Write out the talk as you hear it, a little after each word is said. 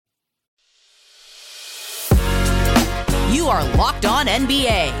are Locked On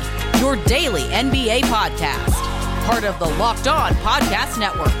NBA, your daily NBA podcast. Part of the Locked On Podcast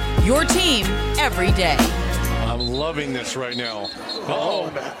Network, your team every day. I'm loving this right now.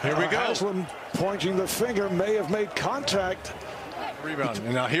 Here we go. Haslem pointing the finger, may have made contact. Rebound.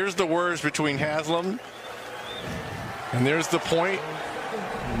 And now here's the words between Haslem. And there's the point.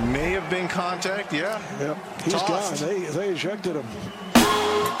 May have been contact, yeah. Yep. He's Tossed. gone. They ejected him.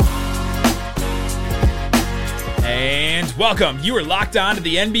 And welcome. You are locked on to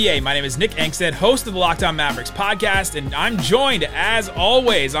the NBA. My name is Nick Angstead, host of the Locked On Mavericks podcast, and I'm joined, as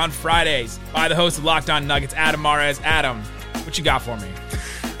always, on Fridays by the host of Locked On Nuggets, Adam Mares. Adam, what you got for me?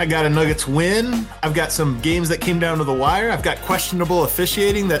 I got a Nuggets win. I've got some games that came down to the wire. I've got questionable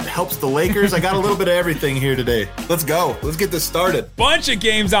officiating that helps the Lakers. I got a little bit of everything here today. Let's go. Let's get this started. Bunch of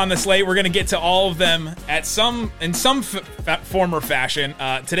games on the slate. We're going to get to all of them in some form or fashion.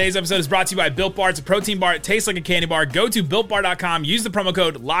 Today's episode is brought to you by Built Bar. It's a protein bar. It tastes like a candy bar. Go to BuiltBar.com. Use the promo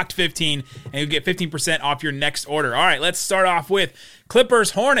code LOCKED15, and you'll get 15% off your next order. All right, let's start off with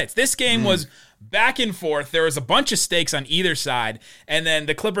Clippers-Hornets. This game was back and forth. There was a bunch of stakes on either side, and then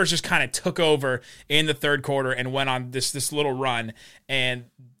the Clippers just kind of took over in the third quarter and went on this little run and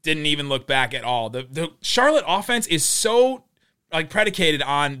didn't even look back at all. The Charlotte offense is so predicated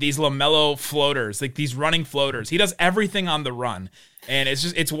on these LaMelo floaters, like these running floaters. He does everything on the run, and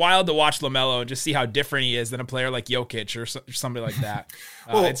it's wild to watch LaMelo and just see how different he is than a player like Jokic or somebody like that.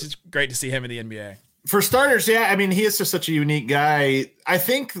 It's just great to see him in the NBA. For starters, yeah, I mean, he is just such a unique guy. I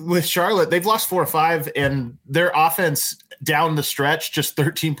think with Charlotte, they've lost 4 or 5, and their offense down the stretch, just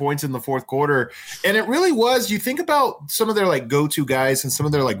 13 points in the fourth quarter. And it really was, you think about some of their go-to guys and some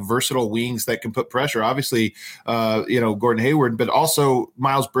of their versatile wings that can put pressure. Obviously, Gordon Hayward, but also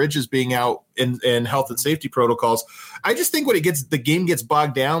Miles Bridges being out in health and safety protocols. I just think when the game gets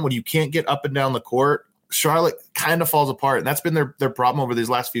bogged down, when you can't get up and down the court, Charlotte kind of falls apart, and that's been their problem over these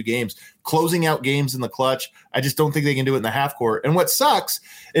last few games, closing out games in the clutch. I just don't think they can do it in the half court. And what sucks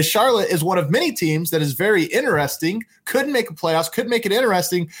is Charlotte is one of many teams that is very interesting, could make a playoffs, could make it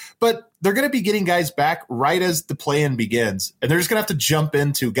interesting, but they're going to be getting guys back right as the play-in begins, and they're just going to have to jump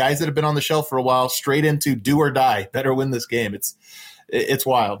into guys that have been on the shelf for a while, straight into do or die, better win this game. It's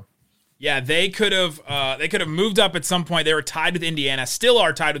wild. Yeah, they could have moved up at some point. They were tied with Indiana, still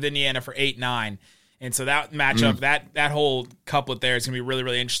are tied with Indiana for 8-9. And so that matchup, that whole couplet there is going to be really,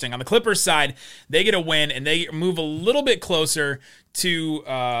 really interesting. On the Clippers side, they get a win, and they move a little bit closer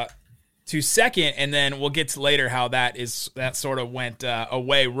to second, and then we'll get to later how that sort of went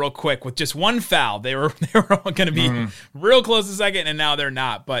away real quick with just one foul. They were going to be real close to second, and now they're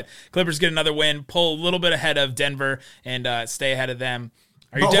not. But Clippers get another win, pull a little bit ahead of Denver, and stay ahead of them.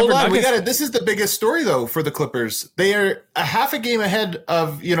 Hold on, this is the biggest story though for the Clippers. They are a half a game ahead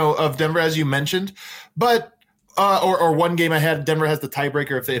of Denver, as you mentioned, but or one game ahead. Denver has the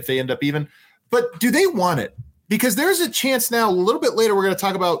tiebreaker if they end up even. But do they want it? Because there's a chance now, a little bit later, we're going to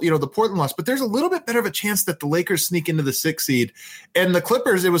talk about, the Portland loss, but there's a little bit better of a chance that the Lakers sneak into the 6th seed. And the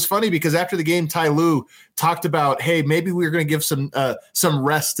Clippers, it was funny because after the game, Ty Lue talked about, hey, maybe we're going to give some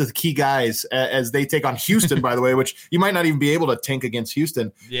rest to the key guys as they take on Houston, by the way, which you might not even be able to tank against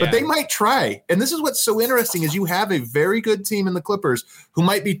Houston, but they might try. And this is what's so interesting is you have a very good team in the Clippers who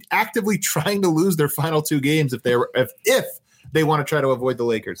might be actively trying to lose their final 2 games if they want to try to avoid the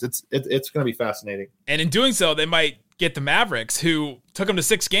Lakers. It's going to be fascinating. And in doing so, they might get the Mavericks, who took them to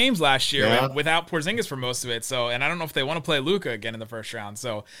 6 games last year without Porzingis for most of it. So, and I don't know if they want to play Luka again in the first round.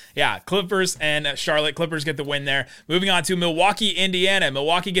 So, yeah, Clippers and Charlotte. Clippers get the win there. Moving on to Milwaukee, Indiana.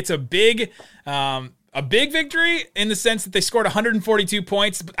 Milwaukee gets a big victory in the sense that they scored 142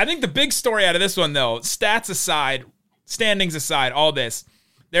 points. I think the big story out of this one, though, stats aside, standings aside, all this,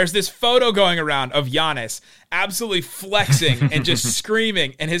 there's this photo going around of Giannis absolutely flexing and just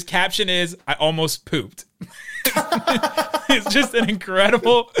screaming, and his caption is, "I almost pooped." It's just an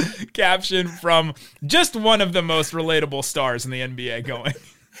incredible caption from just one of the most relatable stars in the NBA going.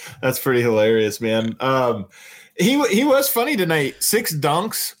 That's pretty hilarious, man. He was funny tonight. 6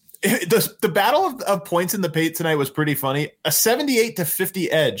 dunks. The battle of points in the paint tonight was pretty funny. A 78-50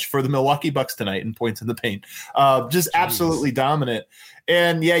 edge for the Milwaukee Bucks tonight in points in the paint. Just absolutely dominant.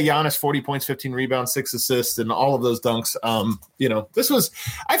 And yeah, Giannis, 40 points, 15 rebounds, 6 assists, and all of those dunks. This was,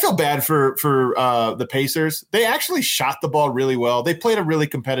 I feel bad for the Pacers. They actually shot the ball really well. They played a really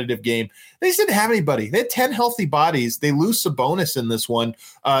competitive game. They just didn't have anybody. They had 10 healthy bodies. They lose Sabonis in this one.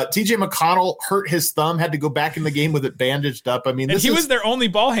 TJ McConnell hurt his thumb, had to go back in the game with it bandaged up. I mean, he was their only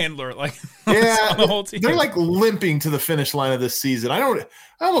ball handler, on the whole team. They're limping to the finish line of this season. I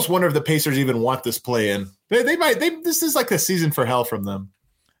almost wonder if the Pacers even want this play in. They might. This is like a season for hell from them.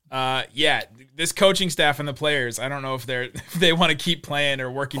 Yeah, this coaching staff and the players, I don't know if they want to keep playing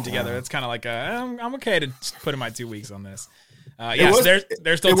or working together. That's kind of like I'm okay to put in my 2 weeks on this. So they're still tied.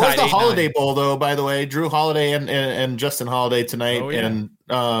 It was the 8-9. Holiday Bowl, though, by the way. Drew Holiday and Justin Holiday tonight. Oh, yeah.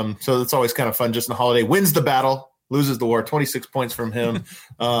 And so it's always kind of fun. Justin Holiday wins the battle, loses the war. 26 points from him,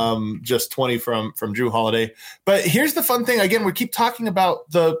 just 20 from Drew Holiday. But here's the fun thing. Again, we keep talking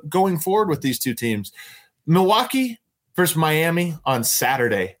about the going forward with these two teams. Milwaukee versus Miami on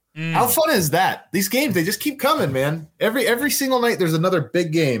Saturday. How fun is that? These games, they just keep coming, man. Every single night there's another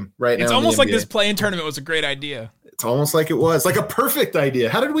big game right now. It's almost like this play-in tournament was a great idea. It's almost like it was. Like a perfect idea.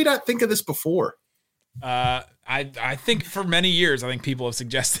 How did we not think of this before? I think for many years, I think people have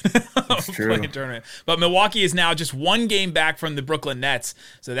suggested a play-in tournament. But Milwaukee is now just one game back from the Brooklyn Nets.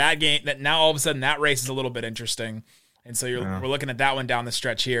 So that now all of a sudden that race is a little bit interesting. And so we're looking at that one down the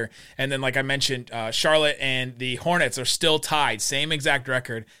stretch here. And then, like I mentioned, Charlotte and the Hornets are still tied. Same exact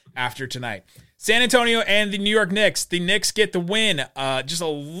record after tonight. San Antonio and the New York Knicks. The Knicks get the win. Just a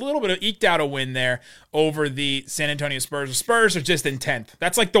little bit of eked out a win there over the San Antonio Spurs. The Spurs are just in 10th.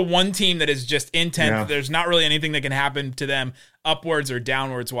 That's like the one team that is just in 10th. Yeah. There's not really anything that can happen to them upwards or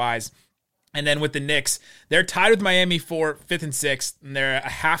downwards wise. And then with the Knicks, they're tied with Miami for 5th and 6th. And they're a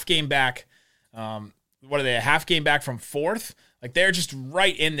half game back. What are they, a half game back from 4th? Like they're just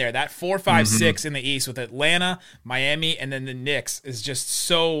right in there. That 4, 5, 6 in the East with Atlanta, Miami, and then the Knicks is just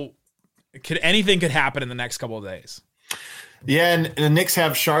so anything could happen in the next couple of days. Yeah, and the Knicks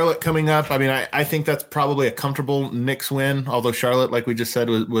have Charlotte coming up. I mean, I think that's probably a comfortable Knicks win, although Charlotte, like we just said,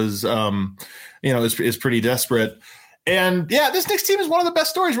 was is pretty desperate. And yeah, this Knicks team is one of the best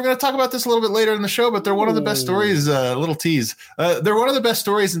stories. We're going to talk about this a little bit later in the show, but they're one of the best stories. A little tease. They're one of the best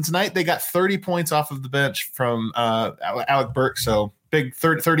stories. And tonight they got 30 points off of the bench from Alec Burks. So big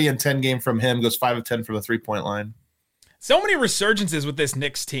 30 and 10 game from him. Goes 5 of 10 from the 3-point line. So many resurgences with this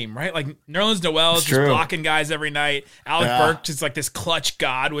Knicks team, right? Like Nerlens Noel is just blocking guys every night. Alec Burks is like this clutch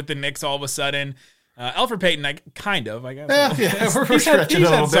god with the Knicks all of a sudden. Elfrid Payton, I guess. Yeah, we're he's stretching had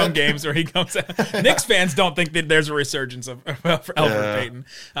a little some bit. games where he comes out. Knicks fans don't think that there's a resurgence for Elfrid Payton.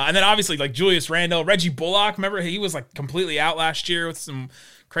 And then obviously like Julius Randle, Reggie Bullock, remember he was like completely out last year with some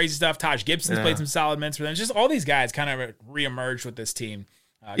crazy stuff. Taj Gibson's played some solid minutes for them. It's just all these guys kind of reemerged with this team.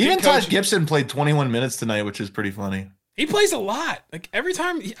 Even Taj Gibson played 21 minutes tonight, which is pretty funny. He plays a lot. Like every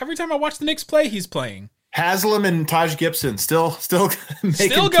time I watch the Knicks play, he's playing. Haslam and Taj Gibson still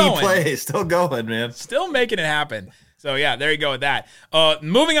making key plays, still going, man. Still making it happen. So yeah, there you go with that.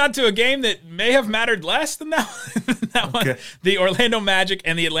 Moving on to a game that may have mattered less than that one. Okay. The Orlando Magic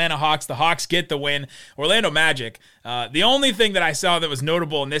and the Atlanta Hawks. The Hawks get the win. Orlando Magic. The only thing that I saw that was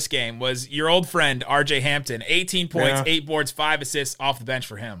notable in this game was your old friend RJ Hampton. 18 points, 8 boards, 5 assists off the bench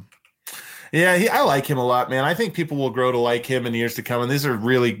for him. Yeah, I like him a lot, man. I think people will grow to like him in years to come, and these are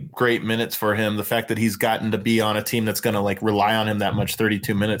really great minutes for him. The fact that he's gotten to be on a team that's going to like rely on him that much,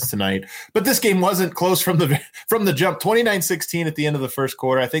 32 minutes tonight. But this game wasn't close from the jump. 29-16 at the end of the first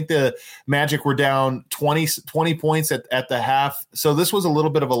quarter. I think the Magic were down 20 points at the half, so this was a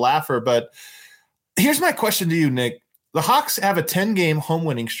little bit of a laugher. But here's my question to you, Nick. The Hawks have a 10-game home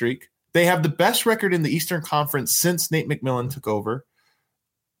winning streak. They have the best record in the Eastern Conference since Nate McMillan took over.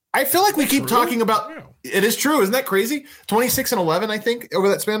 I feel like we keep talking about it is true. Isn't that crazy? 26-11, I think, over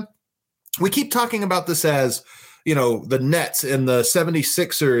that span. We keep talking about this as, you know, the Nets and the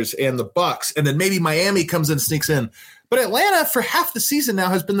 76ers and the Bucks, and then maybe Miami comes in and sneaks in. But Atlanta, for half the season now,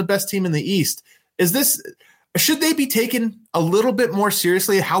 has been the best team in the East. Should they be taken a little bit more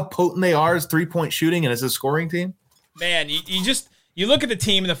seriously how potent they are as 3-point shooting and as a scoring team? Man, you look at the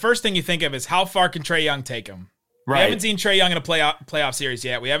team, and the first thing you think of is how far can Trae Young take them? Right. We haven't seen Trae Young in a playoff series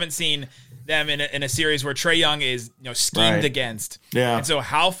yet. We haven't seen them in a series where Trae Young is schemed against. Yeah. And so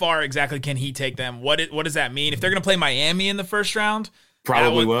how far exactly can he take them? What does that mean? If they're going to play Miami in the first round,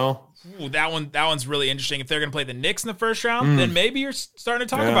 probably will. Ooh, that one's really interesting. If they're going to play the Knicks in the first round, then maybe you're starting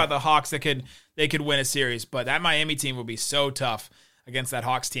to talk about the Hawks that they could win a series. But that Miami team will be so tough against that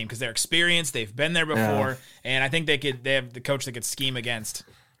Hawks team because they're experienced. They've been there before, and I think they have the coach that could scheme against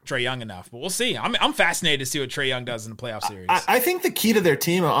Trae Young enough, but we'll see. I'm fascinated to see what Trae Young does in the playoff series. I think the key to their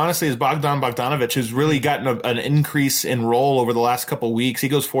team, honestly, is Bogdan Bogdanović, who's really gotten an increase in role over the last couple of weeks. He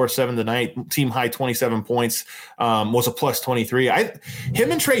goes 4-7 tonight, team high 27 points, was a plus 23.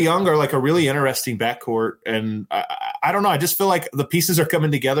 Him and Trae Young are like a really interesting backcourt, and I don't know. I just feel like the pieces are coming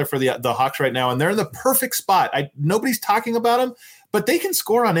together for the Hawks right now, and they're in the perfect spot. Nobody's talking about them, but they can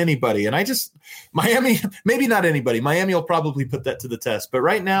score on anybody. And Miami, maybe not anybody. Miami will probably put that to the test. But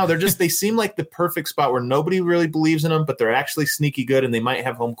right now, they seem like the perfect spot where nobody really believes in them, but they're actually sneaky good and they might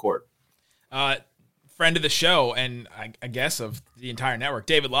have home court. For friend of the show and I guess of the entire network,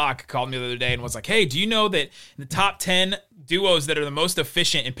 David Locke, called me the other day and was like, hey, do you know that in the top 10 duos that are the most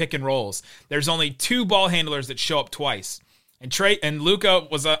efficient in pick and rolls, there's only 2 ball handlers that show up twice? And Luka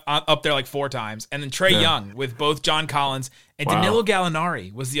was up there like 4 times. And then Trae Young with both John Collins and Danilo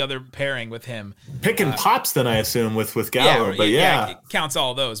Gallinari was the other pairing with him. Picking pops then, I assume, with Gallo. It counts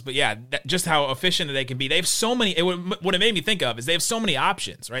all those. But just how efficient they can be. They have so many. What it made me think of is they have so many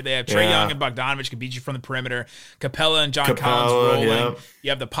options, right? They have Trae Young and Bogdanovich can beat you from the perimeter. Capella and John Collins rolling. Yeah.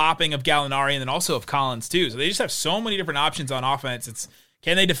 You have the popping of Gallinari and then also of Collins too. So they just have so many different options on offense. It's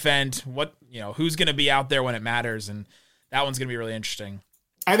can they defend? Who's going to be out there when it matters? And that one's going to be really interesting.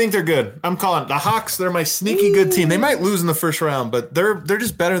 I think they're good. I'm calling the Hawks. They're my sneaky good team. They might lose in the first round, but they're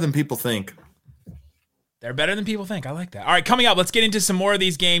just better than people think. They're better than people think. I like that. All right, coming up, let's get into some more of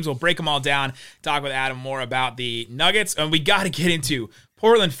these games. We'll break them all down, talk with Adam more about the Nuggets, and we got to get into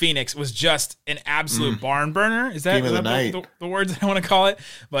Portland Phoenix was just an absolute barn burner. Is that the words I want to call it?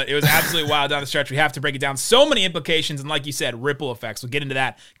 But it was absolutely wild down the stretch. We have to break it down. So many implications, and like you said, ripple effects. We'll get into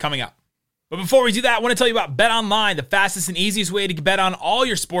that coming up. But before we do that, I want to tell you about BetOnline, the fastest and easiest way to bet on all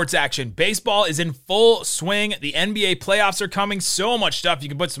your sports action. Baseball is in full swing. The NBA playoffs are coming. So much stuff. You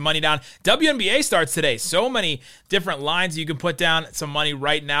can put some money down. WNBA starts today. So many different lines you can put down some money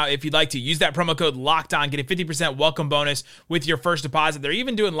right now if you'd like to. Use that promo code LOCKEDON. Get a 50% welcome bonus with your first deposit. They're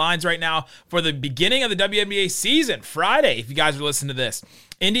even doing lines right now for the beginning of the WNBA season, Friday, if you guys are listening to this.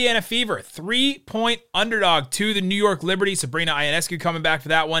 Indiana Fever, 3-point underdog to the New York Liberty. Sabrina Ionescu coming back for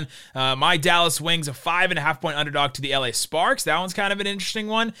that one. My Dallas Wings, a 5.5-point underdog to the LA Sparks. That one's kind of an interesting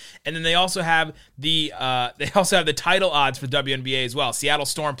one. And then they also have the title odds for WNBA as well. Seattle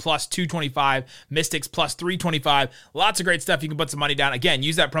Storm plus 225, Mystics plus 325. Lots of great stuff. You can put some money down. Again,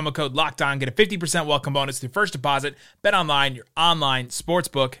 use that promo code LOCKEDON. Get a 50% welcome bonus to your first deposit. BetOnline, your online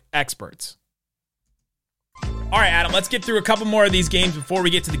sportsbook experts. All right, Adam, let's get through a couple more of these games before we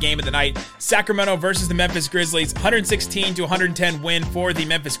get to the game of the night. Sacramento versus the Memphis Grizzlies, 116-110 win for the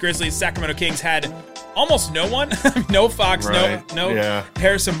Memphis Grizzlies. Sacramento Kings had almost no one. No Fox, no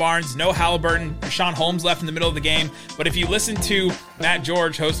Harrison Barnes, no Halliburton. Rashawn Holmes left in the middle of the game. But if you listen to Matt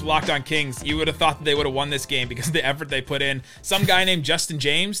George, host of Locked On Kings, you would have thought that they would have won this game because of the effort they put in. Some guy named Justin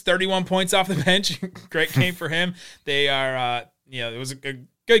James, 31 points off the bench. Great game for him. They are, it was a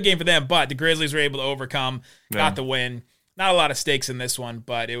good game for them, but the Grizzlies were able to overcome, got the win. Not a lot of stakes in this one,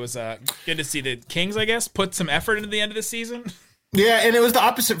 but it was good to see the Kings, I guess, put some effort into the end of the season. Yeah, and it was the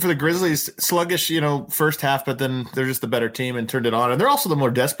opposite for the Grizzlies. Sluggish, first half, but then they're just the better team and turned it on. And they're also the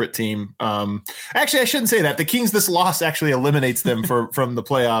more desperate team. Actually, I shouldn't say that. The Kings, this loss actually eliminates them from the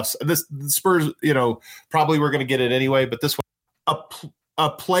playoffs. The Spurs, probably were going to get it anyway, but this one, a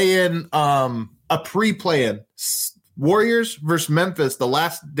play-in, a pre-play-in. Warriors versus Memphis, the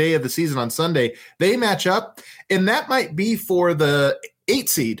last day of the season on Sunday, they match up, and that might be for the 8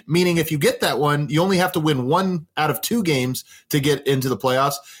 seed, meaning if you get that one, you only have to win 1 out of 2 games to get into the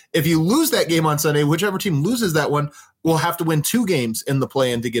playoffs. If you lose that game on Sunday, whichever team loses that one will have to win 2 games in the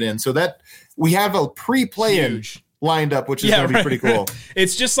play-in to get in. So that we have a pre-play-in lined up, which is going to be pretty cool.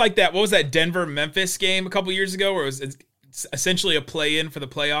 It's just like that. What was that Denver-Memphis game a couple years ago where it's essentially a play-in for the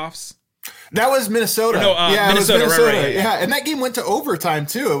playoffs? That was Minnesota. Minnesota. Right. Yeah, and that game went to overtime,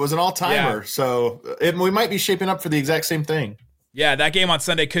 too. It was an all-timer. Yeah. So we might be shaping up for the exact same thing. Yeah, that game on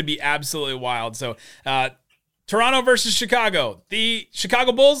Sunday could be absolutely wild. So Toronto versus Chicago. The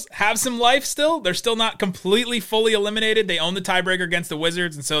Chicago Bulls have some life still. They're still not completely fully eliminated. They own the tiebreaker against the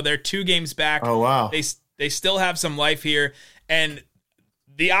Wizards, and so they're 2 games back. Oh, wow. They still have some life here. And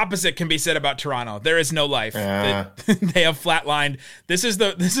the opposite can be said about Toronto. There is no life. They have flatlined. This is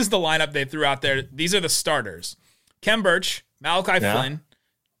the lineup they threw out there. These are the starters: Khem Birch, Malachi Flynn,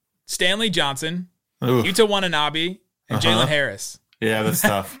 Stanley Johnson, Yuta Watanabe, and Jalen Harris. Yeah, that's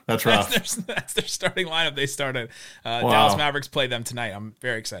tough. That's rough. That's their starting lineup. They started. Dallas Mavericks play them tonight. I'm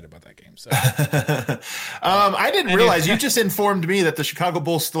very excited about that game. So, I didn't realize you just informed me that the Chicago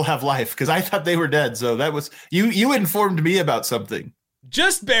Bulls still have life because I thought they were dead. So that was you informed me about something.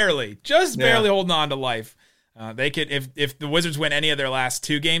 Just barely holding on to life. They could if the Wizards win any of their last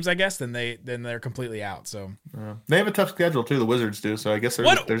 2 games, I guess, then they're completely out. So they have a tough schedule too. The Wizards do. So I guess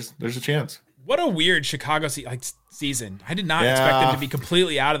there's a chance. What a weird Chicago season. I did not expect them to be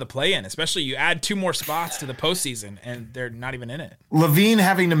completely out of the play-in, especially you add 2 more spots to the postseason, and they're not even in it. Levine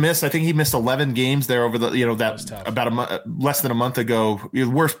having to miss, I think he missed 11 games there over that about a month, less than a month ago.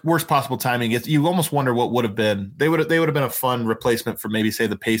 Worst possible timing. You almost wonder what would have been. They would have been a fun replacement for maybe, say,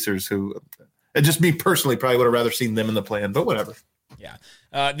 the Pacers, who just me personally probably would have rather seen them in the play-in, but whatever. Yeah.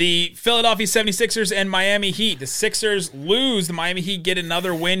 The Philadelphia 76ers and Miami Heat. The Sixers lose. The Miami Heat get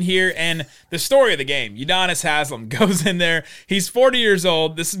another win here. And the story of the game, Udonis Haslem goes in there. He's 40 years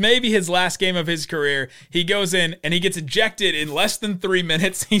old. This is maybe his last game of his career. He goes in and he gets ejected in less than 3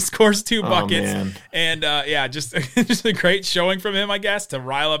 minutes. He scores 2 buckets. And just a great showing from him, I guess, to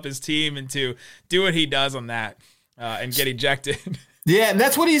rile up his team and to do what he does on that and get ejected. Yeah, and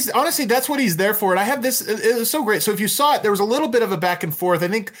that's what he's there for. And I have this, it was so great. So if you saw it, there was a little bit of a back and forth. I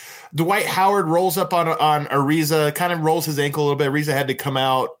think Dwight Howard rolls up on Ariza, kind of rolls his ankle a little bit. Ariza had to come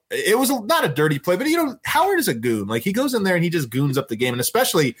out. It was not a dirty play, but Howard is a goon. Like, he goes in there and he just goons up the game. And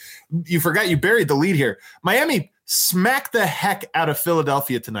especially, you forgot you buried the lead here. Miami smacked the heck out of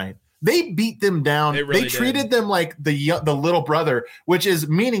Philadelphia tonight. They beat them down. They treated them like the little brother, which is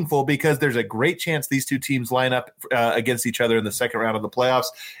meaningful because there's a great chance these two teams line up against each other in the second round of the playoffs.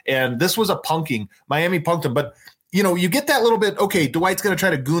 And this was a punking. Miami punked them. But, you get that little bit, okay, Dwight's going to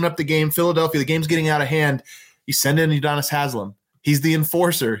try to goon up the game. Philadelphia, the game's getting out of hand. You send in Udonis Haslem. He's the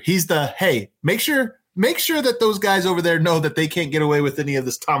enforcer. He's the, hey, make sure that those guys over there know that they can't get away with any of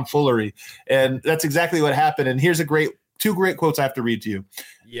this tomfoolery. And that's exactly what happened. And here's two great quotes I have to read to you.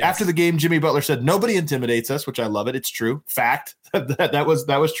 Yes. After the game, Jimmy Butler said, "Nobody intimidates us," which I love it. It's true. Fact. that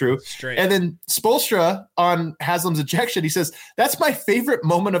was true. Straight. And then Spoelstra on Haslem's ejection, he says, "That's my favorite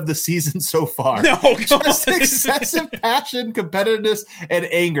moment of the season so far." No, just excessive passion, competitiveness, and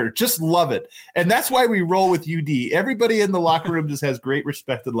anger. Just love it. And that's why we roll with UD. Everybody in the locker room just has great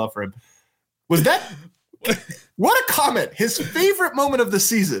respect and love for him. Was that... What a comment. His favorite moment of the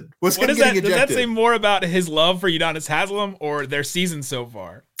season was him getting ejected. Does that say more about his love for Udonis Haslem or their season so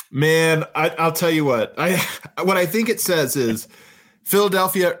far? Man, I'll tell you what I think it says is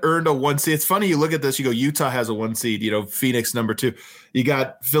Philadelphia earned a 1 seed. It's funny, you look at this, you go, Utah has a 1 seed, Phoenix number 2. You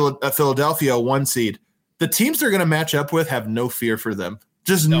got Philadelphia, a 1 seed. The teams they're going to match up with have no fear for them.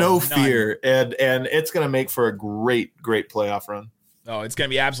 Just no fear. And it's going to make for a great, great playoff run. Oh, it's going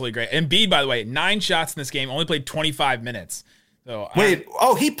to be absolutely great. Embiid, by the way, 9 shots in this game, only played 25 minutes. So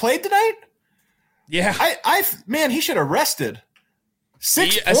he played tonight? Yeah. Man, he should have rested.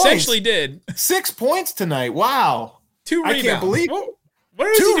 6 points. Essentially did. 6 points tonight. Wow. 2 rebounds. I can't believe it.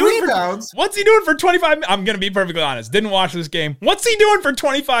 What is 2 he doing rebounds. What's he doing for 25 minutes? I'm going to be perfectly honest. Didn't watch this game. What's he doing for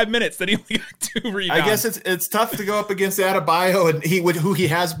 25 minutes that he only got 2 rebounds? I guess it's tough to go up against Adebayo and who he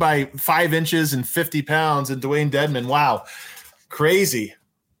has by 5 inches and 50 pounds and Dwayne Dedmon. Wow. Crazy.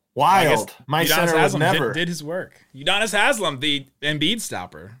 Wild. My center would never. Did his work. Udonis Haslem, the Embiid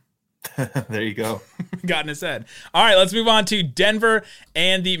stopper. There you go. Got in his head. All right, let's move on to Denver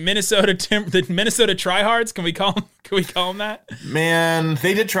and the Minnesota Tryhards. Can we call them that? Man,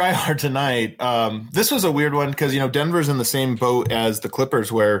 they did try hard tonight. This was a weird one because Denver's in the same boat as the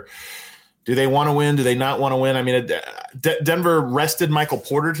Clippers, where do they want to win? Do they not want to win? I mean, Denver rested Michael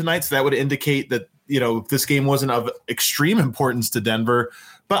Porter tonight, so that would indicate that this game wasn't of extreme importance to Denver.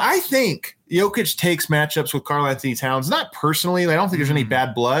 But I think Jokic takes matchups with Karl-Anthony Towns, not personally. I don't think there's any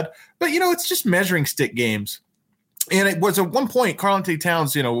bad blood, but, it's just measuring stick games. And it was at one point, Karl-Anthony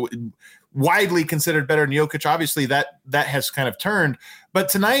Towns, widely considered better than Jokic. Obviously, that has kind of turned. But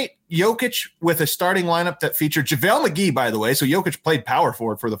tonight, Jokic with a starting lineup that featured JaVale McGee, by the way. So Jokic played power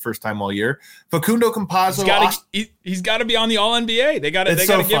forward for the first time all year. Facundo Campazzo. He's got to be on the All-NBA. They got to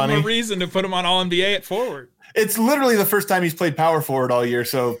give him a reason to put him on All-NBA at forward. It's literally the first time he's played power forward all year.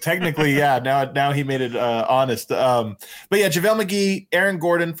 So technically, yeah, now he made it honest. But yeah, JaVale McGee, Aaron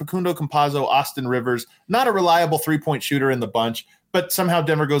Gordon, Facundo Campazzo, Austin Rivers, not a reliable 3-point shooter in the bunch, but somehow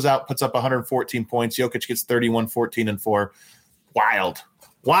Denver goes out, puts up 114 points. Jokic gets 31, 14, and 4. Wild.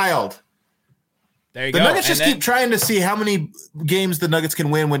 There you go. The Nuggets keep trying to see how many games the Nuggets can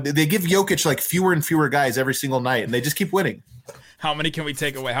win when they give Jokic like fewer and fewer guys every single night, and they just keep winning. How many can we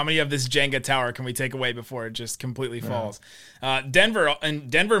take away? How many of this Jenga tower can we take away before it just completely falls? Denver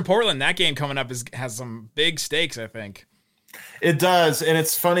and Portland, that game coming up has some big stakes, I think. It does, and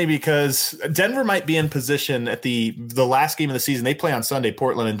it's funny because Denver might be in position at the last game of the season. They play on Sunday,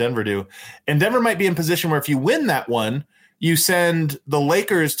 Portland and Denver do. And Denver might be in position where if you win that one, you send the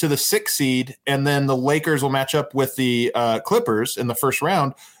Lakers to the 6th seed, and then the Lakers will match up with the Clippers in the first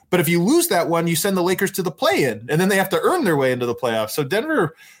round. But if you lose that one, you send the Lakers to the play-in, and then they have to earn their way into the playoffs. So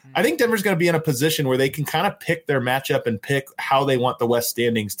I think Denver's going to be in a position where they can kind of pick their matchup and pick how they want the West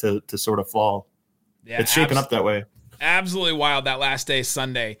standings to sort of fall. Yeah, it's shaping up that way. Absolutely wild that last day,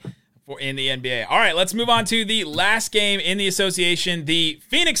 Sunday, in the NBA. All right, let's move on to the last game in the association. The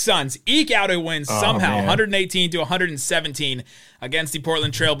Phoenix Suns eke out a win somehow, 118 to 117 against the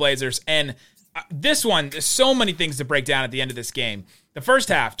Portland Trailblazers. And this one, there's so many things to break down at the end of this game. The first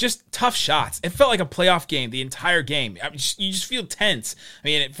half, just tough shots. It felt like a playoff game the entire game. I mean, you just feel tense. I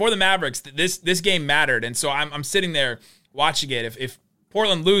mean, for the Mavericks, this game mattered, and so I'm sitting there watching it. If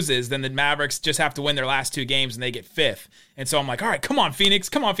Portland loses, then the Mavericks just have to win their last 2 games and they get 5th. And so I'm like, all right, come on, Phoenix.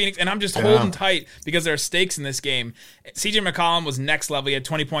 And I'm just holding tight because there are stakes in this game. CJ McCollum was next level. He had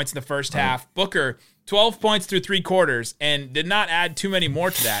 20 points in the first half. Booker, 12 points through 3 quarters and did not add too many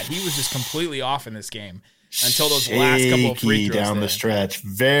more to that. He was just completely off in this game until those last couple of free throws down the stretch.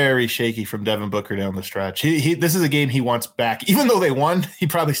 Very shaky from Devin Booker down the stretch. This is a game he wants back. Even though they won, he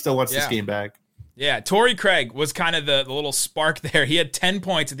probably still wants this game back. Yeah, Torrey Craig was kind of the little spark there. He had 10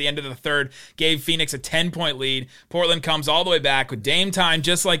 points at the end of the third, gave Phoenix a 10-point lead. Portland comes all the way back with Dame time,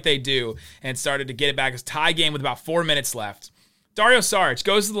 just like they do, and started to get it back. It was a tie game with about 4 minutes left. Dario Saric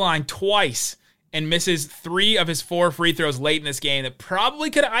goes to the line twice and misses 3 of his 4 free throws late in this game that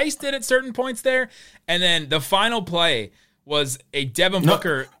probably could have iced it at certain points there. And then the final play was a Devin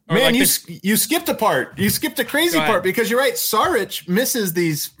Booker. Man, you skipped a part. You skipped a crazy part because you're right. Saric misses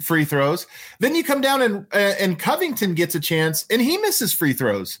these free throws. Then you come down and Covington gets a chance and he misses free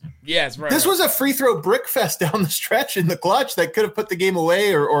throws. Yes, right. This was a free throw brick fest down the stretch in the clutch that could have put the game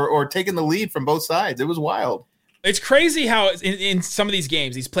away or taken the lead from both sides. It was wild. It's crazy how in some of these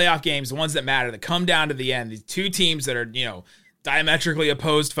games, these playoff games, the ones that matter, that come down to the end, these 2 teams that are, diametrically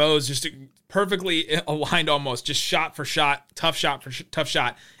opposed foes, just perfectly aligned almost, just shot for shot, tough shot for tough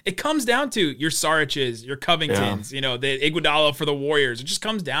shot. It comes down to your Saric's, your Covingtons, the Iguodala for the Warriors. It just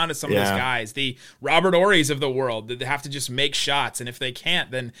comes down to some of those guys, the Robert Ory's of the world, that they have to just make shots. And if they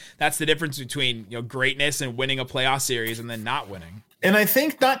can't, then that's the difference between greatness and winning a playoff series and then not winning. And I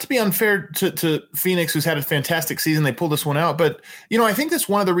think, not to be unfair to Phoenix, who's had a fantastic season, they pulled this one out. But, I think that's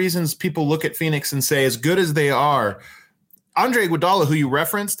one of the reasons people look at Phoenix and say, as good as they are, Andre Iguodala, who you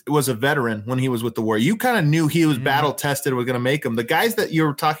referenced, was a veteran when he was with the Warriors. You kind of knew he was battle-tested, was going to make them. The guys that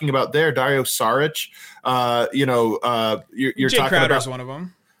you're talking about there, Dario Saric, you're Jay talking Crowder's about one of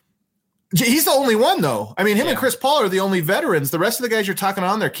them. He's the only one, though. I mean, him and Chris Paul are the only veterans. The rest of the guys you're talking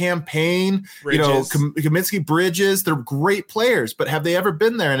on, their campaign, Kaminsky, Bridges, they're great players, but have they ever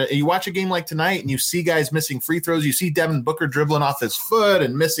been there? And you watch a game like tonight and you see guys missing free throws. You see Devin Booker dribbling off his foot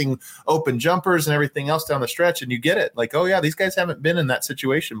and missing open jumpers and everything else down the stretch, and you get it. Like, oh, yeah, these guys haven't been in that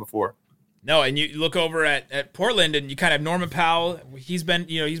situation before. No, and you look over at Portland and you kind of have Norman Powell. He's been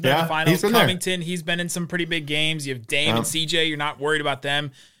in the finals. Covington, he's been in some pretty big games. You have Dame and CJ. You're not worried about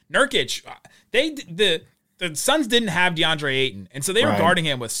them. Nurkic, the Suns didn't have DeAndre Ayton, and so they were guarding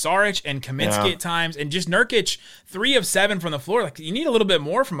him with Saric and Kaminsky at times, and just Nurkic, 3 of 7 from the floor. Like, you need a little bit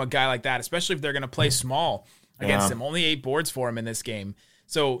more from a guy like that, especially if they're going to play small against him. Only 8 boards for him in this game.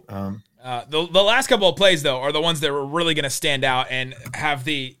 So the last couple of plays, though, are the ones that were really going to stand out and have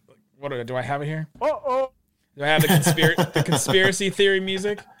the – do I have it here? Uh-oh. Do I have the conspiracy theory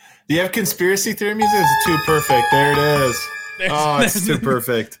music? Do you have conspiracy theory music? It's too perfect. There it is. It's too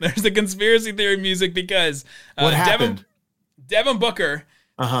perfect. There's the conspiracy theory music because what happened? Devin Booker,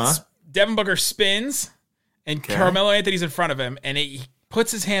 Devin Booker spins, and Carmelo Anthony's in front of him, and he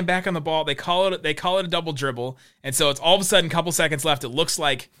puts his hand back on the ball. They call it a double dribble, and so it's all of a sudden, a couple seconds left. It looks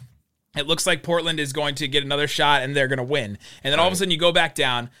like Portland is going to get another shot, and they're going to win. And then all of a sudden, you go back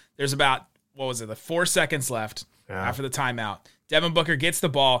down. There's about 4 seconds left after the timeout. Devin Booker gets the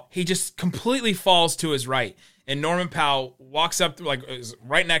ball. He just completely falls to his right. And Norman Powell walks up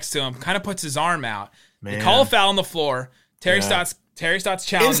right next to him, kind of puts his arm out. Man. They call a foul on the floor. Terry Stotts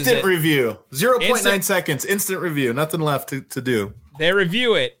challenges Instant review. 0.9 seconds. Instant review. Nothing left to do. They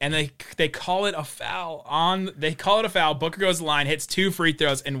review it, and they call it a foul. Booker goes to the line, hits 2 free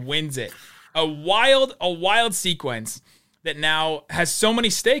throws, and wins it. A wild sequence that now has so many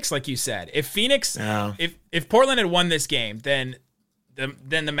stakes, like you said. If Phoenix, if Portland had won this game, then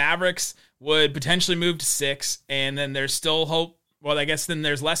the Mavericks would potentially move to 6, and then there's still hope. Well, I guess then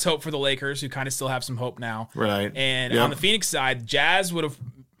there's less hope for the Lakers, who kind of still have some hope now. Right. And on the Phoenix side, Jazz would have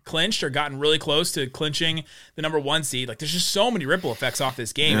clinched or gotten really close to clinching the number 1 seed. Like, there's just so many ripple effects off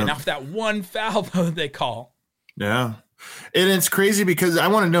this game, and off that one foul that they call. Yeah. And it's crazy because I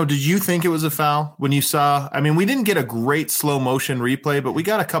want to know, did you think it was a foul when you saw? I mean, we didn't get a great slow motion replay, but we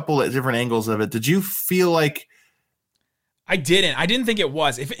got a couple of different angles of it. Did you feel like? I didn't think it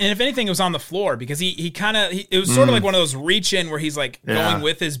was. If anything, it was on the floor because it was sort of like one of those reach in where he's like going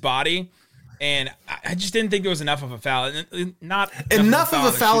with his body. And I just didn't think there was enough of a foul. Not enough of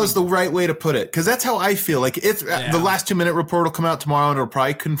a foul is the right way to put it, because that's how I feel. Like, the last 2-minute report will come out tomorrow and it'll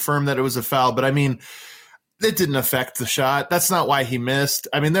probably confirm that it was a foul. But I mean, it didn't affect the shot. That's not why he missed.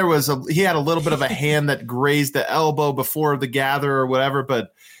 I mean, he had a little bit of a hand that grazed the elbow before the gather or whatever,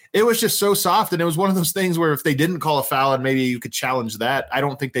 but it was just so soft. And it was one of those things where if they didn't call a foul and maybe you could challenge that, I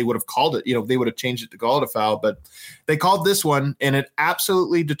don't think they would have called it. They would have changed it to call it a foul, but they called this one, and it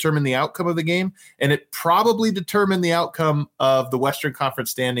absolutely determined the outcome of the game. And it probably determined the outcome of the Western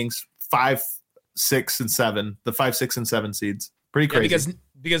Conference standings 5, 6, and 7, the 5, 6, and 7 seeds. Pretty crazy.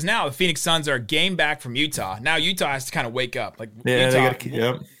 Because now the Phoenix Suns are a game back from Utah. Now Utah has to kind of wake up. Utah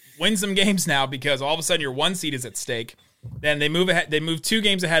win some games now, because all of a sudden your 1 seed is at stake. Then they move ahead. They move 2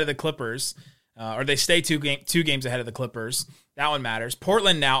 games ahead of the Clippers, or they stay 2 games ahead of the Clippers. That one matters.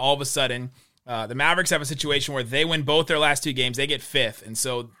 Portland now, all of a sudden, the Mavericks have a situation where they win both their last 2 games. They get 5th,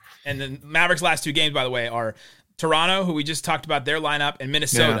 and the Mavericks' last 2 games, by the way, are Toronto, who we just talked about their lineup, and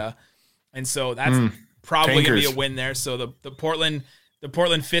Minnesota, and so that's probably going to be a win there. So the Portland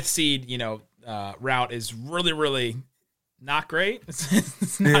 5th seed, route is really, really not great.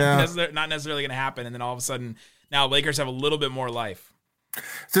 It's not necessarily going to happen, and then all of a sudden, now Lakers have a little bit more life.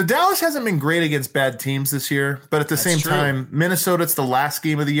 So Dallas hasn't been great against bad teams this year, but at the same time, Minnesota, it's the last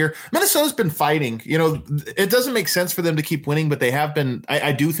game of the year. Minnesota's been fighting. It doesn't make sense for them to keep winning, but they have been.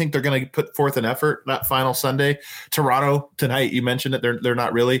 I do think they're going to put forth an effort that final Sunday. Toronto tonight, you mentioned it. They're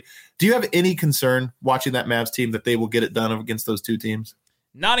not really. Do you have any concern watching that Mavs team that they will get it done against those 2 teams?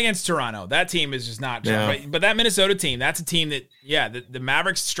 Not against Toronto. That team is just not. Yeah. But that Minnesota team, that's a team that, the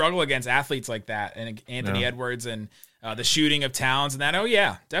Mavericks struggle against athletes like that, and Anthony Edwards and the shooting of Towns and that. Oh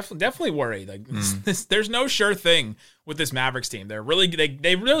yeah, definitely worried. Like there's no sure thing with this Mavericks team. They're really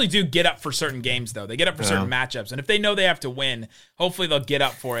they really do get up for certain games though. They get up for certain matchups, and if they know they have to win, hopefully they'll get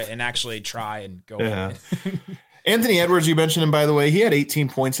up for it and actually try and go. Yeah. Anthony Edwards, you mentioned him, by the way. He had 18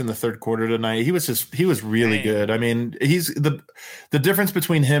 points in the third quarter tonight. He was really good. I mean, he's the difference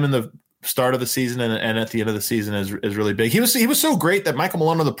between him and the start of the season and at the end of the season is really big. He was so great that Michael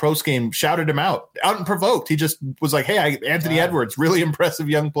Malone of the post game shouted him out unprovoked. He just was like, "Hey, Anthony Edwards, really impressive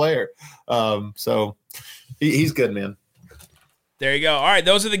young player." So he's good, man. There you go. All right,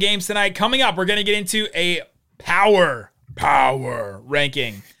 those are the games tonight. Coming up, we're going to get into a power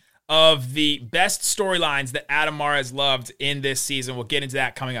ranking of the best storylines that Adam Mara has loved in this season. We'll get into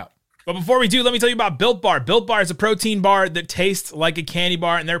that coming up. But before we do, let me tell you about Built Bar. Built Bar is a protein bar that tastes like a candy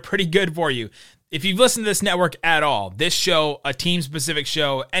bar, and they're pretty good for you. If you've listened to this network at all, this show, a team-specific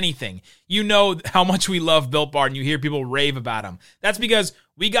show, anything, you know how much we love Built Bar, and you hear people rave about them. That's because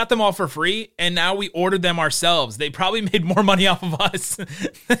we got them all for free, and now we ordered them ourselves. They probably made more money off of us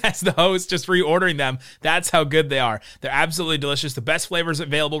as the host just reordering them. That's how good they are. They're absolutely delicious. The best flavors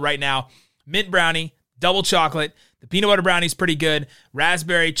available right now: mint brownie, double chocolate. The peanut butter brownie is pretty good.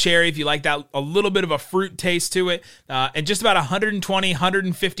 Raspberry, cherry, if you like that, a little bit of a fruit taste to it. And just about 120,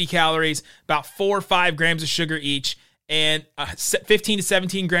 150 calories, about 4 or 5 grams of sugar each, and 15 to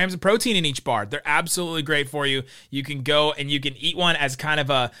 17 grams of protein in each bar. They're absolutely great for you. You can go and you can eat one as kind of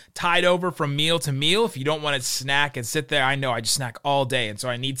a tide over from meal to meal. If you don't want to snack and sit there, I know I just snack all day, and so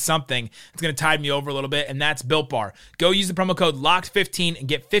I need something that's going to tide me over a little bit, and that's Built Bar. Go use the promo code LOCKED15 and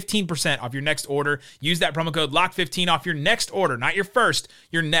get 15% off your next order. Use that promo code LOCKED15 off your next order, not your first,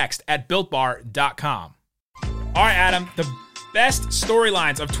 your next, at BuiltBar.com. All right, Adam, the best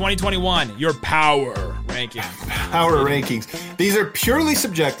storylines of 2021, your power rankings. Power rankings. These are purely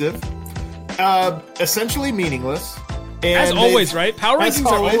subjective, essentially meaningless. And as always, right? Power rankings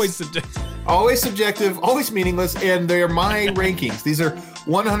are always subjective. Always subjective, always meaningless, and they're my rankings. These are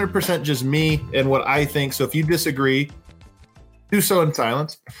 100% just me and what I think. So if you disagree, do so in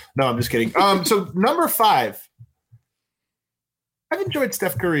silence. No, I'm just kidding. So number 5, I've enjoyed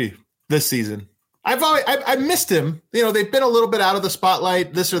Steph Curry this season. I missed him. They've been a little bit out of the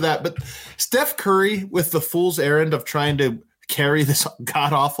spotlight, this or that, but Steph Curry with the fool's errand of trying to carry this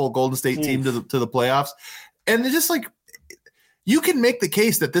god-awful Golden State team to the playoffs. And it's just like, you can make the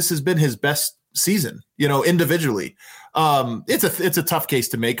case that this has been his best season, individually. It's a tough case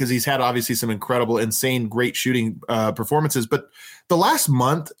to make because he's had obviously some incredible, insane, great shooting performances. But the last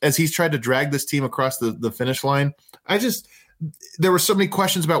month, as he's tried to drag this team across the finish line, there were so many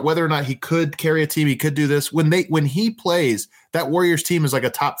questions about whether or not he could carry a team. He could do this when he plays. That Warriors team is like a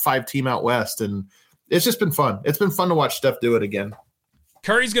top 5 team out West, and it's just been fun. It's been fun to watch Steph do it again.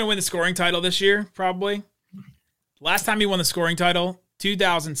 Curry's going to win the scoring title this year, probably. Last time he won the scoring title,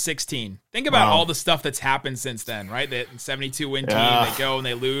 2016. Think about all the stuff that's happened since then, right? That 72-win team, they go and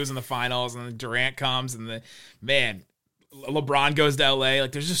they lose in the finals, and then Durant comes, and LeBron goes to LA.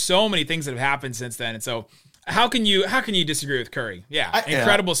 Like, there's just so many things that have happened since then, and so. How can you disagree with Curry? Yeah,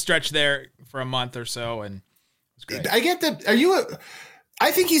 incredible stretch there for a month or so, and it's great. I get that.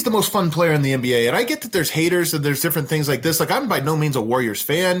 I think he's the most fun player in the NBA, and I get that there's haters and there's different things like this. Like, I'm by no means a Warriors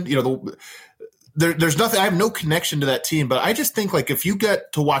fan. there's nothing. I have no connection to that team, but I just think like if you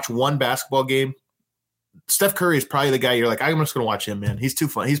get to watch one basketball game, Steph Curry is probably the guy you're like, I'm just going to watch him, man. He's too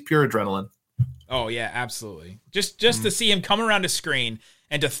fun. He's pure adrenaline. Oh yeah, absolutely. Just to see him come around a screen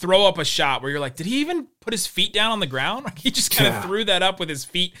and to throw up a shot where you're like, did he even put his feet down on the ground? Like, he just kind of threw that up with his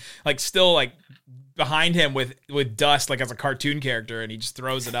feet, like still like behind him with dust, like as a cartoon character, and he just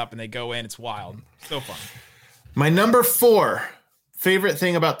throws it up and they go in. It's wild. So fun. My number 4 favorite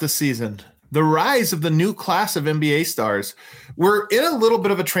thing about this season, the rise of the new class of NBA stars. We're in a little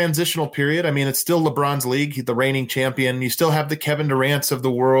bit of a transitional period. I mean, it's still LeBron's league, he's the reigning champion. You still have the Kevin Durant's of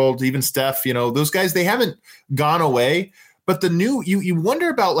the world, even Steph, those guys, they haven't gone away. But the new, you wonder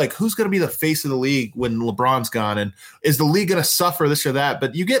about like who's going to be the face of the league when LeBron's gone, and is the league going to suffer this or that?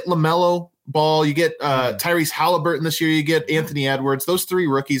 But you get LaMelo Ball, you get Tyrese Halliburton this year, you get Anthony Edwards. Those 3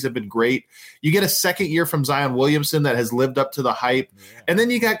 rookies have been great. You get a second year from Zion Williamson that has lived up to the hype. Yeah. And then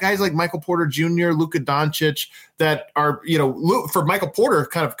you got guys like Michael Porter Jr., Luka Doncic that are, for Michael Porter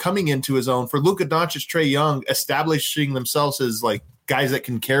kind of coming into his own, for Luka Doncic, Trae Young, establishing themselves as like guys that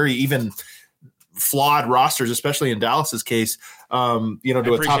can carry even flawed rosters, especially in Dallas's case, to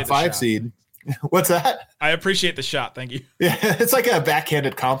a top 5 seed. What's that? I appreciate the shot. Thank you. Yeah, it's like a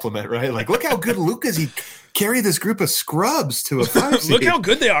backhanded compliment, right? Like, look how good Luke is. He carried this group of scrubs to a 5 seed. Look how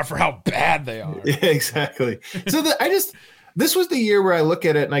good they are for how bad they are. Yeah, exactly. So this was the year where I look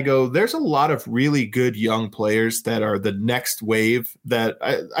at it and I go, there's a lot of really good young players that are the next wave that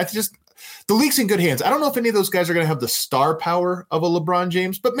the league's in good hands. I don't know if any of those guys are going to have the star power of a LeBron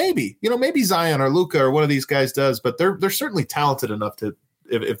James, but maybe Zion or Luka or one of these guys does, but they're certainly talented enough to,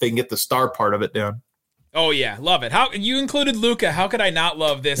 if they can get the star part of it down. Oh yeah, love it. How you included Luka? How could I not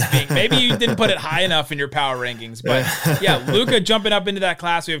love this being? Maybe you didn't put it high enough in your power rankings, but yeah, Luka jumping up into that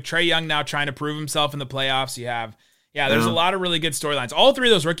class. We have Trae Young now trying to prove himself in the playoffs. You have, there's a lot of really good storylines. All 3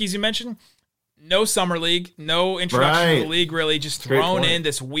 of those rookies you mentioned, no summer league, no introduction to the league, really, just thrown in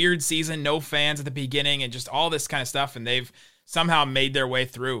this weird season, no fans at the beginning, and just all this kind of stuff, and they've somehow made their way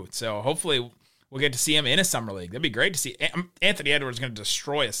through. So hopefully we'll get to see him in a summer league. That'd be great to see. Anthony Edwards is going to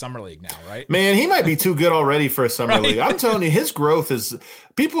destroy a summer league now, right? Man, he might be too good already for a summer league. I'm telling you, his growth is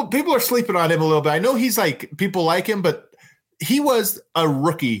people are sleeping on him a little bit. I know he's like, people like him, but he was a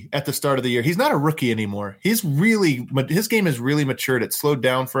rookie at the start of the year. He's not a rookie anymore. His game has really matured. It slowed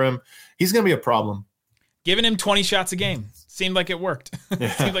down for him. He's going to be a problem. Giving him 20 shots a game seemed like it worked.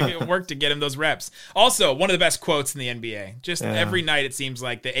 Seemed like it worked to get him those reps. Also, one of the best quotes in the NBA. Just every night it seems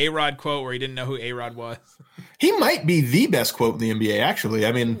like the A-Rod quote where he didn't know who A-Rod was. He might be the best quote in the NBA, actually.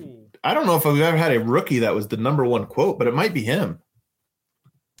 I mean, I don't know if we've ever had a rookie that was the number 1 quote, but it might be him.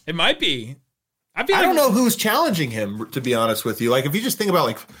 It might be. I don't know who's challenging him, to be honest with you. Like, if you just think about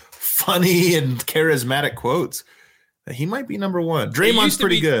like funny and charismatic quotes, he might be number 1. Draymond's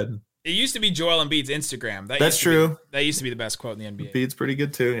pretty good. It used to be Joel Embiid's Instagram. That's true. That used to be the best quote in the NBA. Embiid's pretty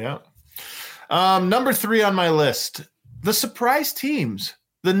good too, yeah. Number 3 on my list, the surprise teams.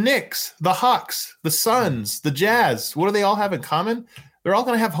 The Knicks, the Hawks, the Suns, the Jazz. What do they all have in common? They're all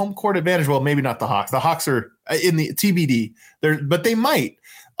going to have home court advantage. Well, maybe not the Hawks. The Hawks are in the TBD. But they might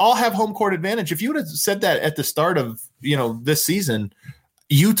all have home court advantage. If you would have said that at the start of this season,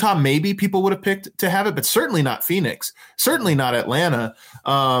 Utah, maybe people would have picked to have it, but certainly not Phoenix, certainly not Atlanta,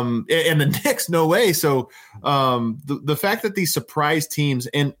 and the Knicks, no way. So the fact that these surprise teams,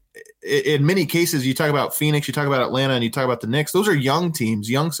 and in many cases, you talk about Phoenix, you talk about Atlanta, and you talk about the Knicks, those are young teams,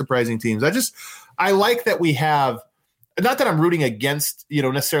 young surprising teams. I like that we have, not that I'm rooting against,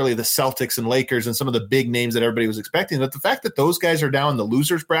 necessarily the Celtics and Lakers and some of the big names that everybody was expecting, but the fact that those guys are down in the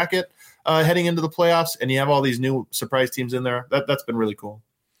losers bracket heading into the playoffs, and you have all these new surprise teams in there, that's been really cool.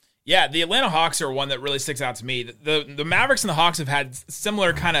 Yeah, the Atlanta Hawks are one that really sticks out to me. The Mavericks and the Hawks have had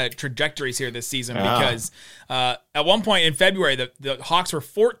similar kind of trajectories here this season because at one point in February, the Hawks were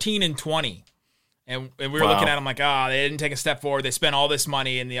 14-20. And we were looking at them like, they didn't take a step forward. They spent all this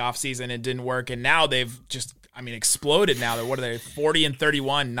money in the offseason. It didn't work. And now they've just, exploded now. What are they,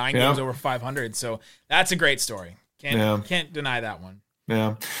 40-31, 9 games over 500. So that's a great story. Can't deny that one.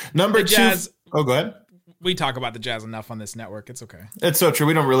 Yeah. Number 2. Oh, go ahead. We talk about the Jazz enough on this network. It's okay. It's so true.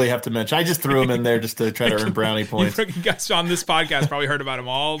 We don't really have to mention. I just threw them in there just to try to earn brownie points. You guys on this podcast probably heard about them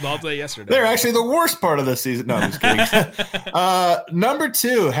all day yesterday. They're actually the worst part of the season. No, I'm just kidding. Number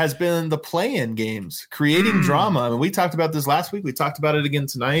 2 has been the play-in games, creating drama. I mean, we talked about this last week. We talked about it again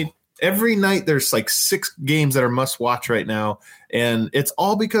tonight. Every night there's like 6 games that are must-watch right now, and it's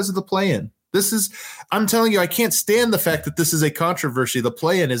all because of the play-in. I'm telling you, I can't stand the fact that this is a controversy. The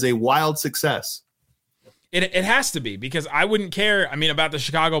play-in is a wild success. It has to be, because I wouldn't care. I mean, about the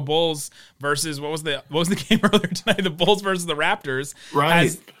Chicago Bulls versus what was the game earlier tonight? The Bulls versus the Raptors.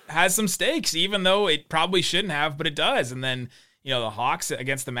 Right. Has some stakes, even though it probably shouldn't have, but it does. And then, the Hawks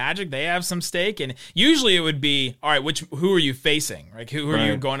against the Magic, they have some stake. And usually it would be, all right, who are you facing? Like, who are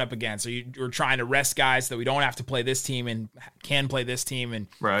you going up against? You're trying to rest guys so that we don't have to play this team and can play this team, and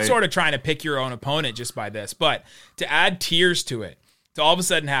sort of trying to pick your own opponent just by this. But to add tiers to it, to all of a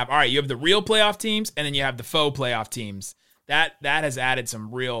sudden have, all right, you have the real playoff teams and then you have the faux playoff teams. That has added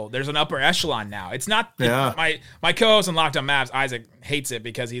some real, there's an upper echelon now. It's not, my co-host on Locked On Mavs, Isaac, hates it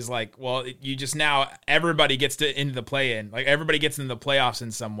because he's like, well, you just now, everybody gets into the play-in. Like, everybody gets into the playoffs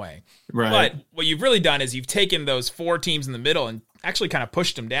in some way. Right. But what you've really done is you've taken those 4 teams in the middle and actually kind of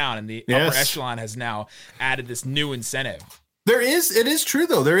pushed them down, and the upper echelon has now added this new incentive. It is true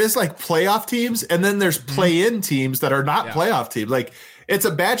though. There is like playoff teams, and then there's play-in teams that are not playoff teams. Like, it's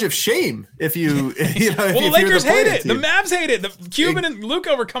a badge of shame if you, the Lakers hate it. The Mavs hate it. The Cuban and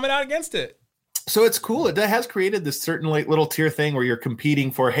Luka were coming out against it. So it's cool. It has created this certain like little tier thing where you're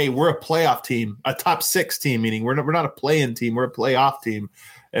competing for, hey, we're a playoff team, a top 6 team, meaning we're not a play-in team, we're a playoff team.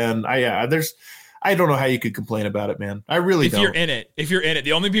 And I don't know how you could complain about it, man. I really don't. If you're in it,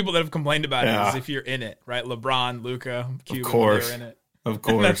 the only people that have complained about it is if you're in it, right? LeBron, Luka, Cuban, of course, they're in it. Of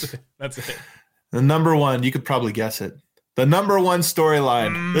course. That's it. The number one, you could probably guess it. The number one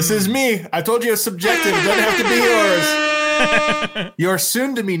storyline. This is me. I told you it's subjective. It doesn't have to be yours. Your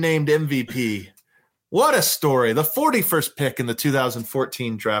soon-to-be named MVP. What a story. The 41st pick in the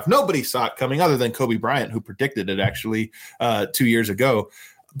 2014 draft. Nobody saw it coming other than Kobe Bryant, who predicted it actually 2 years ago.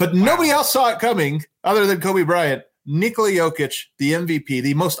 But nobody else saw it coming other than Kobe Bryant. Nikola Jokic, the MVP,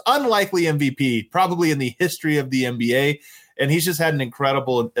 the most unlikely MVP probably in the history of the NBA. And he's just had an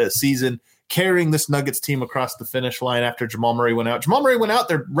incredible season, carrying this Nuggets team across the finish line after Jamal Murray went out. Jamal Murray went out,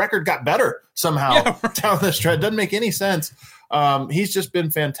 their record got better somehow down the stretch. Doesn't make any sense. He's just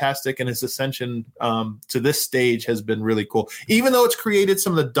been fantastic, and his ascension to this stage has been really cool. Even though it's created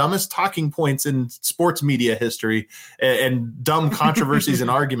some of the dumbest talking points in sports media history and dumb controversies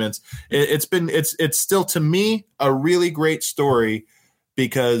and arguments, it's still, to me, a really great story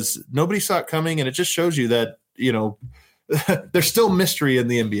because nobody saw it coming, and it just shows you that, there's still mystery in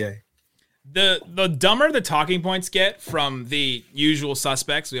the NBA. The dumber the talking points get from the usual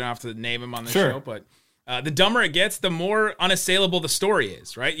suspects, we don't have to name them on the show, but the dumber it gets, the more unassailable the story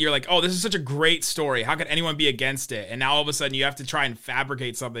is, right? You're like, oh, this is such a great story. How could anyone be against it? And now all of a sudden you have to try and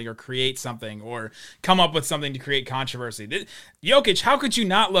fabricate something or create something or come up with something to create controversy. Jokic, how could you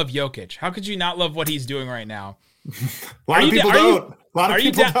not love Jokic? How could you not love what he's doing right now? A lot of people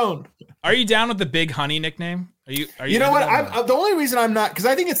don't. Are you down with the Big Honey nickname? You know what? The only reason I'm not, because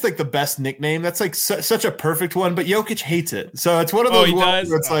I think it's like the best nickname. That's like such a perfect one, but Jokic hates it. So it's one of those ones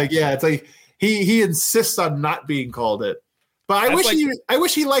where it's it's like he insists on not being called it. But I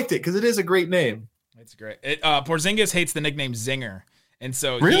wish he liked it because it is a great name. It's great. Porzingis hates the nickname Zinger, and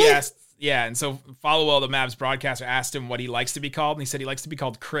so really? He asked. Yeah, and so Followell, the Mavs broadcaster, asked him what he likes to be called, and he said he likes to be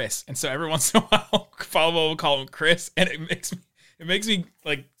called Chris. And so every once in a while, Followell will call him Chris, and it makes me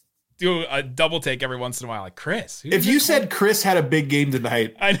like do a double take every once in a while, like Chris. If you said Chris had a big game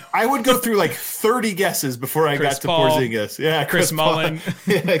tonight, I would go through like 30 guesses before I got to Porzingis. Yeah, Chris Mullen,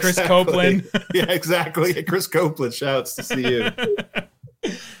 yeah, exactly. Chris Copeland. Yeah, exactly. Chris Copeland, shouts to see you.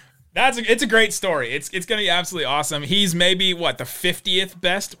 It's a great story. It's going to be absolutely awesome. He's maybe the 50th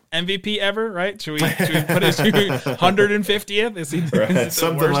best MVP ever, right? Should we put his 150th? Is he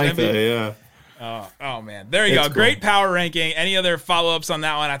something like MVP? That? Yeah. Oh man, there you go. Cool. Great power ranking. Any other follow ups on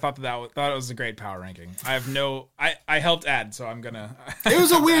that one? I thought it was a great power ranking. I helped add, so I'm gonna. It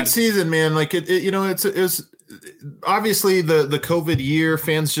was a weird season, man. Like it was obviously the COVID year.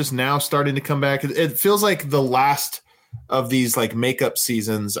 Fans just now starting to come back. It feels like the last of these like makeup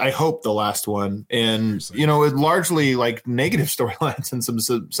seasons. I hope the last one, and it largely like negative storylines and some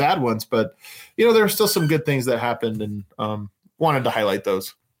sad ones, but there are still some good things that happened, and wanted to highlight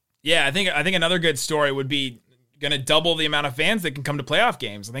those. Yeah, I think another good story would be going to double the amount of fans that can come to playoff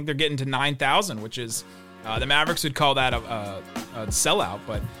games. I think they're getting to 9,000, which is the Mavericks would call that a sellout,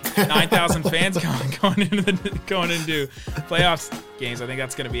 but 9,000 fans going into playoffs games. I think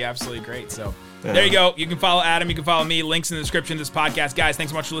that's going to be absolutely great. So There you go. You can follow Adam. You can follow me. Links in the description of this podcast. Guys,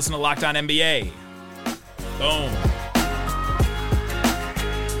 thanks so much for listening to Locked On NBA. Boom.